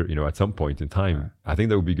career, at some point in time, I think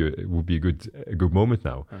that would be good. It would be a good moment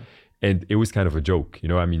now." And it was kind of a joke,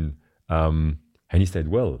 I mean. And he said,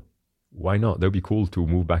 "Well, why not? That would be cool to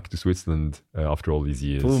move back to Switzerland after all these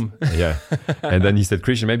years." Boom. Yeah. And then he said,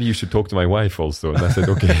 "Christian, maybe you should talk to my wife also." And I said,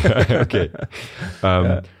 "Okay, okay."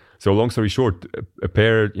 So long story short,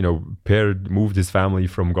 Per moved his family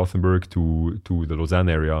from Gothenburg to the Lausanne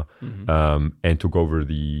area, and took over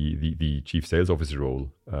the chief sales officer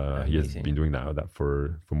role. He has been doing that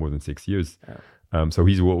for more than 6 years. So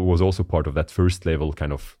he was also part of that first level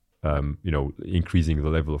kind of, increasing the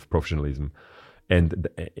level of professionalism. And,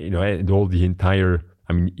 and all the entire,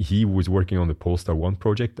 I mean, he was working on the Polestar 1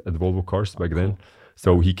 project at Volvo Cars back then.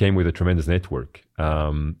 So he came with a tremendous network.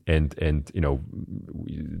 And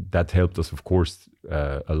that helped us, of course,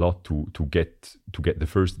 a lot to get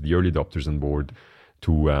the early adopters on board,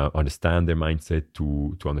 to understand their mindset,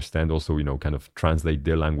 to understand also, kind of translate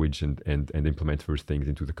their language and implement first things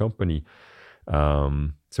into the company.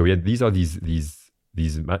 So yeah, these are these,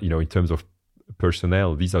 in terms of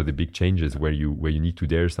personnel, these are the big changes where you need to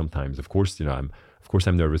dare sometimes. Of course, I'm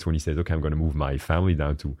nervous when he says, "Okay, I'm going to move my family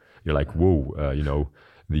down to." You're like, "Whoa,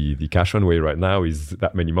 the cash runway right now is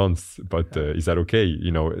that many months, but is that okay?"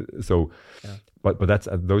 So, but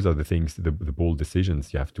those are the things, the bold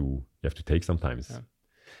decisions you have to take sometimes. Yeah.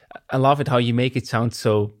 I love it how you make it sound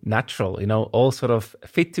so natural. All sort of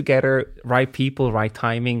fit together, right people, right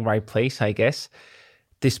timing, right place, I guess.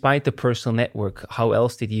 Despite the personal network, how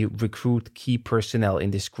else did you recruit key personnel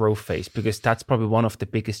in this growth phase? Because that's probably one of the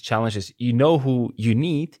biggest challenges. You know who you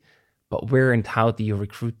need, but where and how do you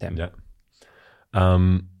recruit them? Yeah,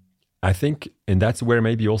 I think, and that's where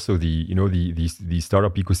maybe also the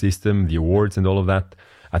startup ecosystem, the awards, and all of that.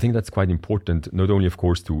 I think that's quite important. Not only, of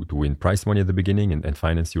course, to win prize money at the beginning and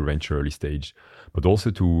finance your venture early stage, but also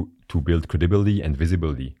to build credibility and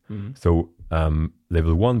visibility. Mm-hmm. So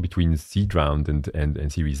level 1 between seed round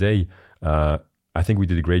and Series A, I think we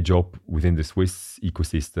did a great job within the Swiss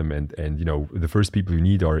ecosystem. And the first people you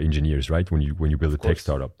need are engineers, right? When you build a tech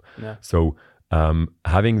startup. Yeah. So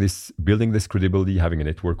building this credibility, having a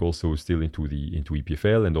network also still into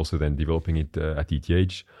EPFL, and also then developing it at ETH.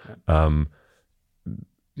 Yeah.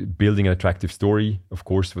 Building an attractive story, of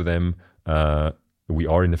course, for them. We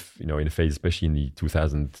are in a phase, especially in the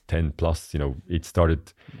 2010 plus. It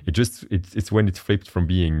started. It's when it flipped from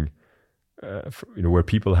being, where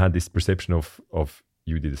people had this perception of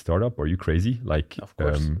you did a startup. Are you crazy? Like, of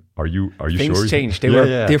course. Are you Things sure? changed. They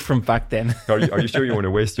were different back then. Are you sure you want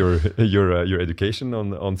to waste your education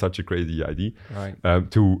on such a crazy idea? Right.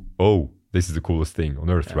 This is the coolest thing on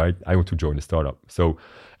earth, right? I want to join a startup. So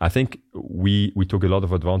I think we took a lot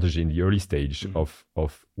of advantage in the early stage of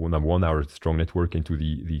number one, our strong network into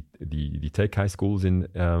the tech high schools in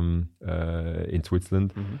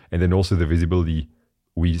Switzerland, and then also the visibility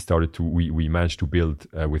we managed to build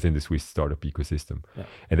within the Swiss startup ecosystem. Yeah.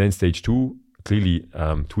 And then stage 2, clearly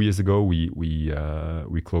 2 years ago we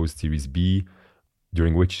closed Series B,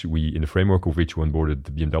 during which in the framework of which we onboarded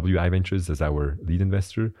the BMW iVentures as our lead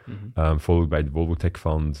investor, followed by the Volvo Tech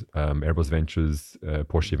Fund, Airbus Ventures,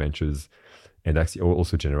 Porsche Ventures, and actually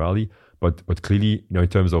also Generali. But clearly, in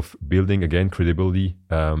terms of building again credibility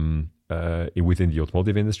within the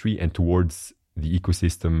automotive industry and towards the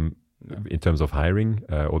ecosystem in terms of hiring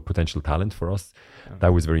or potential talent for us.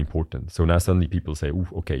 That was very important. So now suddenly people say, "Ooh,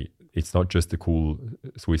 okay, it's not just a cool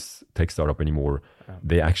Swiss tech startup anymore.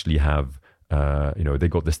 They actually have, they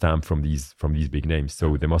got the stamp from these big names.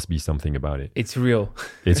 So there must be something about it. It's real.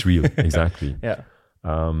 It's real, exactly. Yeah.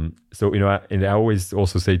 So and I always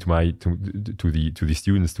also say to the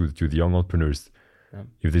students, to the young entrepreneurs,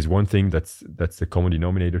 if there's one thing that's the common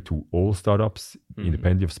denominator to all startups,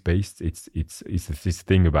 independently of space, it's this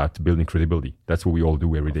thing about building credibility. That's what we all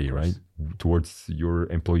do every day, right? Towards your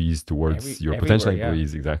employees, towards your potential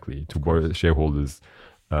employees, exactly, towards shareholders,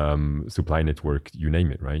 supply network, you name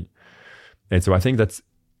it, right? And so I think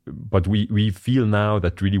but we feel now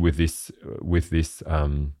that really with this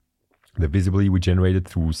the visibility we generated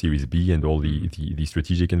through Series B and all the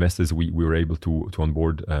strategic investors we were able to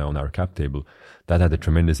onboard on our cap table, that had a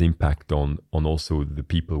tremendous impact on also the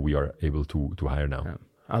people we are able to hire now. Yeah.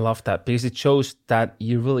 I love that, because it shows that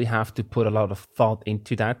you really have to put a lot of thought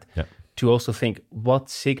into that to also think, what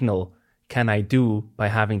signal can I do by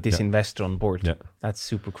having this investor on board? Yeah. That's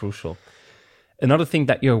super crucial. Another thing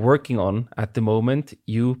that you're working on at the moment,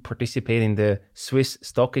 you participate in the Swiss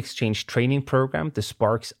Stock Exchange training program, the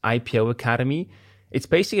Sparks IPO Academy. It's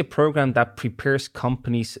basically a program that prepares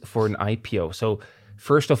companies for an IPO. So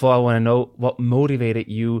first of all, I want to know what motivated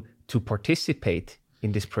you to participate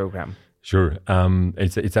in this program. Sure.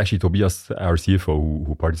 It's actually Tobias, our CFO,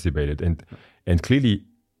 who participated. And clearly,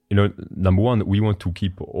 number one, we want to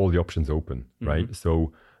keep all the options open, right?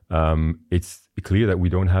 So it's clear that we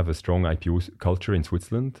don't have a strong IPO culture in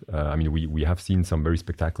Switzerland. We have seen some very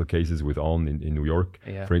spectacular cases with On in New York,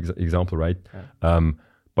 for example, right? Yeah.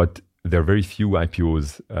 But there are very few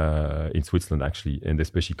IPOs in Switzerland, actually, and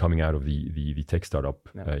especially coming out of the tech startup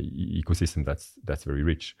ecosystem that's very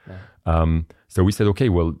rich. Yeah. So we said, okay,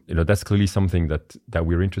 well, that's clearly something that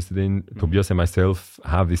we're interested in. Tobias and myself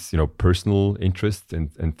have this, personal interest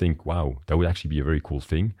and think, wow, that would actually be a very cool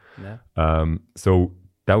thing. Yeah. So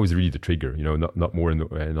that was really the trigger, not more and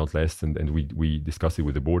not less. And we discussed it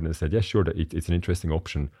with the board and said, yeah, sure, it's an interesting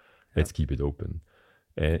option. Let's keep it open.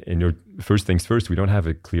 And first things first, we don't have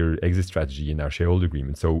a clear exit strategy in our shareholder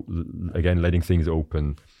agreement. So again, letting things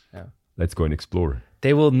open, let's go and explore.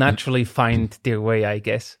 They will naturally find their way, I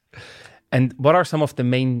guess. And what are some of the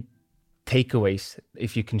main takeaways,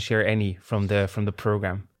 if you can share any, from the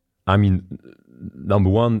program? I mean, number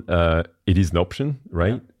one, it is an option,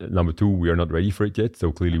 right? Yeah. Number two, we are not ready for it yet.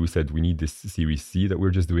 So clearly we said we need this Series C that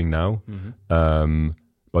we're just doing now.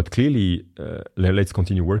 But clearly, let's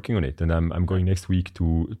continue working on it. And I'm going next week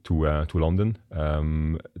to London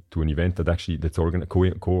to an event that's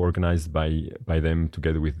co-organized by them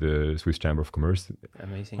together with the Swiss Chamber of Commerce.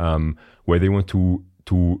 Amazing. Where they want to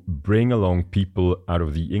bring along people out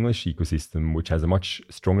of the English ecosystem, which has a much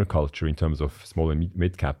stronger culture in terms of small and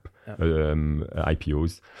mid-cap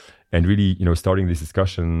IPOs, and really, starting this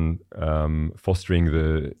discussion, fostering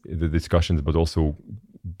the discussions, but also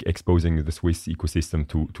exposing the Swiss ecosystem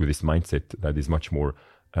to this mindset that is much more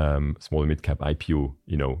small and mid-cap IPO,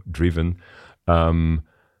 driven.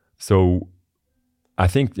 So I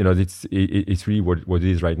think it's really what it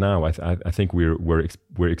is right now. I think we're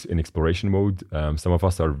in exploration mode. Some of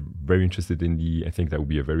us are very interested in I think that would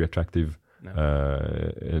be a very attractive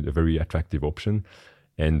option.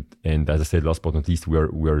 And as I said, last but not least,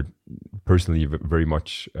 we're personally very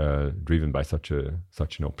much driven by such an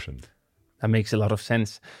option. That makes a lot of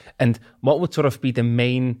sense. And what would sort of be the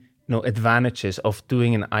main advantages of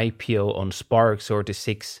doing an IPO on Sparks or the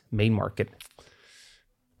SIX main market?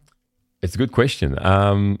 It's a good question.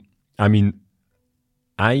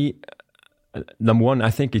 Number one, I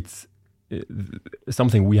think it's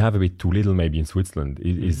something we have a bit too little maybe in Switzerland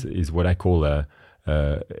is what I call a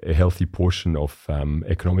healthy portion of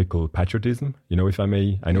economical patriotism, if I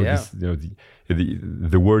may. I know this,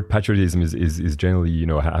 the word patriotism is generally,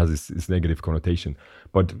 has this negative connotation.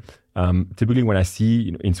 But typically when I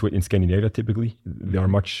see in Scandinavia, typically they're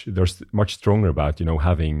much stronger about,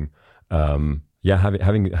 having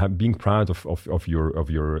being proud of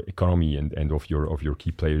your economy and of your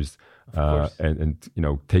key players, and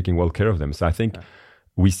taking well care of them. So I think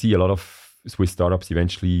we see a lot of Swiss startups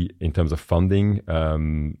eventually, in terms of funding,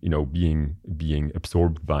 being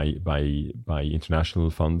absorbed by international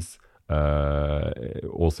funds,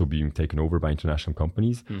 also being taken over by international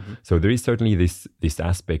companies. So there is certainly this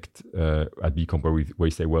aspect at Bcomp where we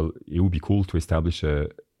say, well, it would be cool to establish a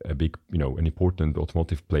big, an important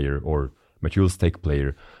automotive player or materials tech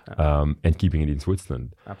player, and keeping it in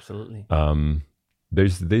Switzerland. Absolutely.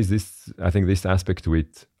 There's this, I think, this aspect to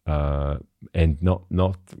it. and not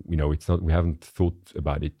it's not, we haven't thought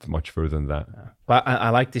about it much further than that. But I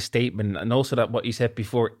like this statement, and also that what you said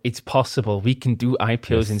before, it's possible. We can do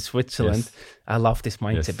IPOs in Switzerland. Yes. I love this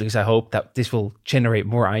mindset because I hope that this will generate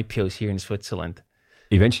more IPOs here in Switzerland.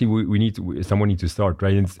 Eventually, someone needs to start,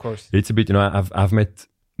 right? And of course. It's a bit, I've met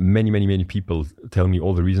many people tell me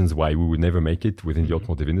all the reasons why we would never make it within the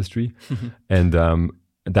automotive industry. And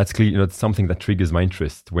that's clearly that's something that triggers my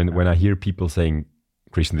interest. When I hear people saying,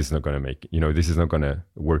 Christian, this is not going to make it, this is not going to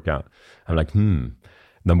work out. I'm like,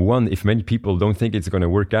 Number one, if many people don't think it's going to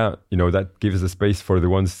work out, that gives a space for the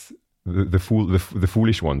ones, the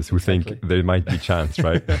foolish ones who think there might be chance,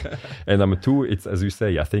 right? And number two, it's, as you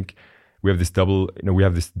say, I think we have this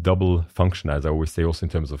double function, as I always say, also in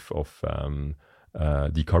terms of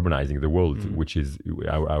decarbonizing the world, which is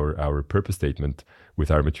our purpose statement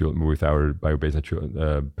with our bio-based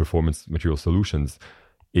performance material solutions.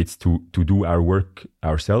 It's to do our work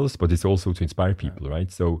ourselves, but it's also to inspire people, right?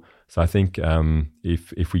 So I think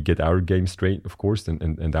if we get our game straight, of course,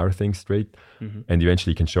 and our things straight, and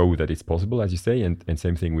eventually can show that it's possible, as you say, and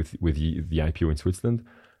same thing with the IPO in Switzerland.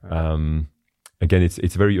 Again,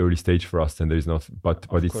 it's very early stage for us, and there's not, but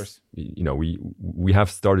it's course. We have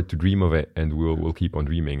started to dream of it, and we'll keep on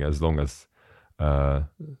dreaming as long as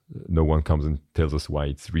no one comes and tells us why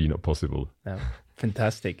it's really not possible. No.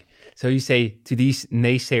 Fantastic. So you say, to these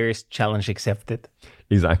naysayers, challenge accepted.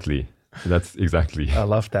 Exactly. That's exactly. I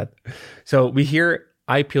love that. So we hear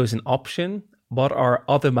IPO is an option. What are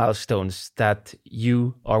other milestones that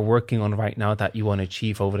you are working on right now that you want to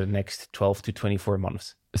achieve over the next 12 to 24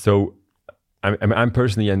 months? So I'm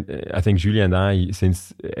personally, and I think Julia and I,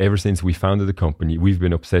 ever since we founded the company, we've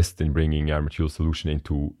been obsessed in bringing our material solution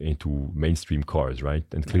into mainstream cars, right?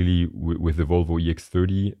 And clearly, with the Volvo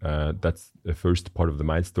EX30, that's the first part of the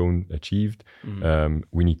milestone achieved.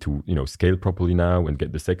 We need to, scale properly now and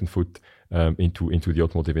get the second foot into the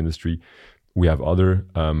automotive industry. We have other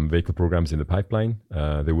vehicle programs in the pipeline.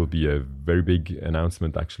 There will be a very big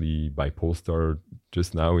announcement actually by Polestar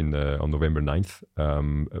just now on November 9th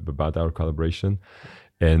about our collaboration.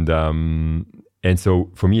 And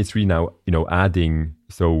so for me, it's really now,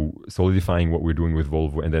 solidifying what we're doing with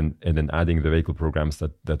Volvo and then adding the vehicle programs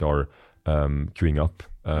that are queuing up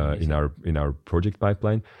in our project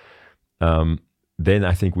pipeline. Then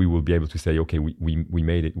I think we will be able to say, okay, we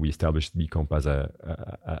made it. We established B-Comp as a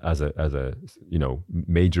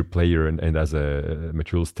major player and as a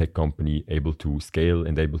materials tech company able to scale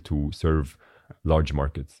and able to serve large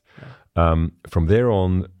markets. From there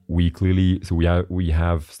on, we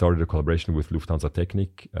have started a collaboration with Lufthansa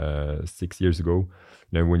Technik 6 years ago.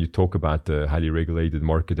 Now, when you talk about the highly regulated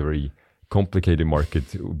market, a very complicated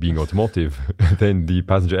market being automotive, then the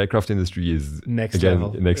passenger aircraft industry is next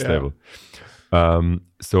level.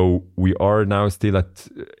 So we are now still at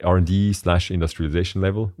R&D/industrialization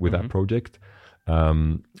level with that project.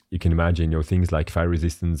 You can imagine, things like fire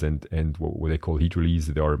resistance and what they call heat release.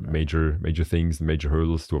 There are major things, major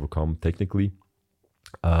hurdles to overcome technically.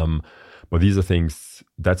 But these are things.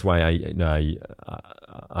 That's why I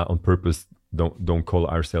on purpose don't call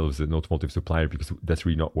ourselves an automotive supplier, because that's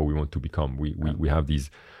really not what we want to become. We have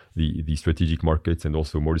the strategic markets, and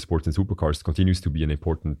also motorsports and supercars continues to be an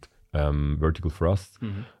important vertical for us.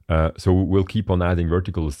 So we'll keep on adding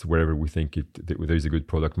verticals wherever we think there is a good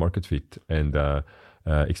product market fit, and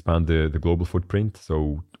expand the global footprint.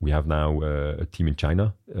 So we have now a team in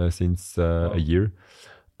China since a year.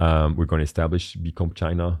 We're going to establish B-Comp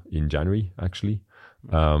China in January, actually.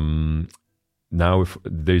 Now, if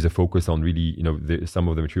there's a focus on really, some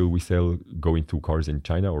of the material we sell go into cars in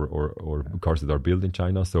China or cars that are built in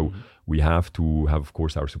China. So we have to have, of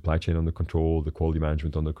course, our supply chain under control, the quality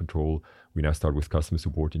management under control. We now start with customer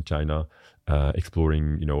support in China,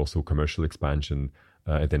 exploring, also commercial expansion.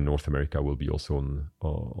 And then North America will be also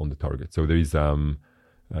on the target. So there is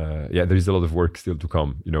there is a lot of work still to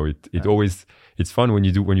come. It's fun when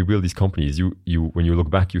you build these companies. When you look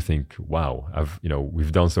back, you think, wow,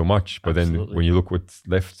 we've done so much. But Absolutely. Then when you look what's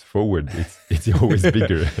left forward, it's always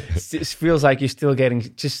bigger. It feels like you're still getting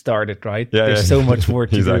just started, right? Yeah, there's so much more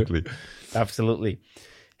to exactly. do. Absolutely.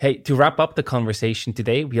 Hey, to wrap up the conversation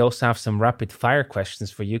today, we also have some rapid fire questions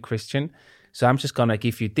for you, Christian. So I'm just gonna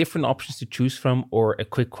give you different options to choose from, or a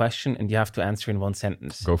quick question, and you have to answer in one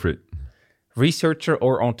sentence. Go for it. Researcher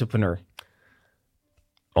or entrepreneur?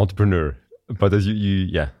 Entrepreneur, but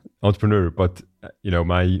entrepreneur. But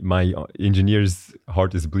my engineer's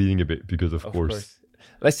heart is bleeding a bit because of course.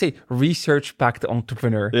 Let's say research-backed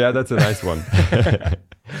entrepreneur. Yeah, that's a nice one.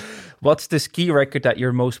 What's the ski record that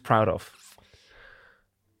you're most proud of?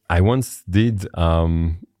 I once did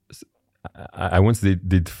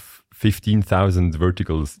 15,000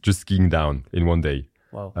 verticals just skiing down in one day.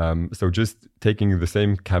 Wow. So just taking the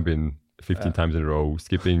same cabin 15 times in a row,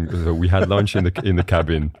 skipping. So we had lunch in the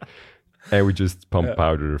cabin, and we just pumped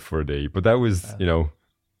powder for a day. But that was,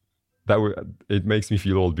 it makes me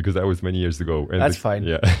feel old because that was many years ago. And That's fine.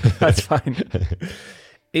 Yeah, that's fine.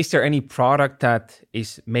 Is there any product that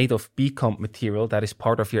is made of B-Comp material that is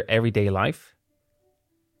part of your everyday life?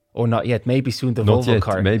 Or not yet? Maybe soon the not Volvo yet.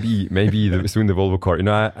 car. Maybe soon the Volvo car.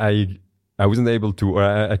 I wasn't able to, or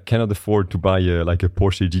I cannot afford to buy a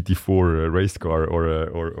Porsche GT4 race car or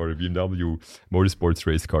a BMW motorsports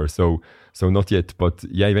race car. So not yet. But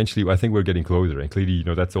yeah, eventually I think we're getting closer. And clearly,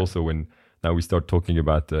 that's also when now we start talking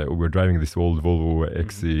about we're driving this old Volvo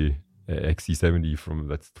XC70 from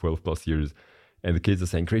that's 12 plus years. And the kids are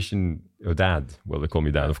saying, Christian, or Dad, well, they call me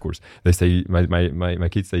Dad, of course. They say, my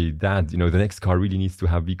kids say, Dad, the next car really needs to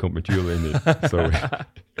have B-Comp material in it. So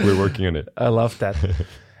we're working on it. I love that.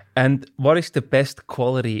 And what is the best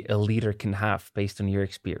quality a leader can have based on your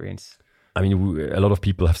experience? I mean, a lot of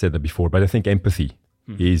people have said that before, but I think empathy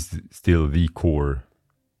is still the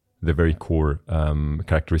very core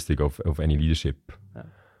characteristic of any leadership. Yeah.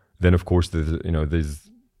 Then, of course, there's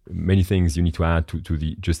many things you need to add to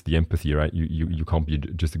the empathy, right? You can't be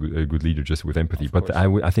just a good leader just with empathy. But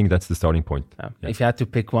I think that's the starting point. Yeah. Yeah. If you had to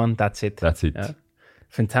pick one, that's it. That's it. Yeah.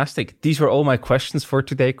 Fantastic. These were all my questions for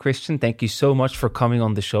today, Christian. Thank you so much for coming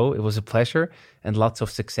on the show. It was a pleasure and lots of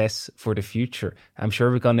success for the future. I'm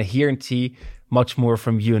sure we're going to hear and see much more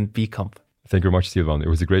from you and B-Comp. Thank you very much, Silvan. It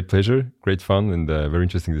was a great pleasure, great fun, and a very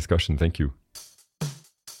interesting discussion. Thank you.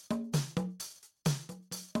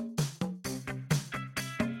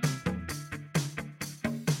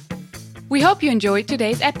 We hope you enjoyed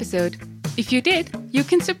today's episode. If you did, you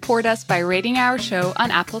can support us by rating our show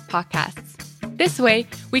on Apple Podcasts. This way,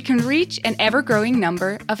 we can reach an ever-growing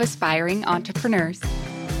number of aspiring entrepreneurs.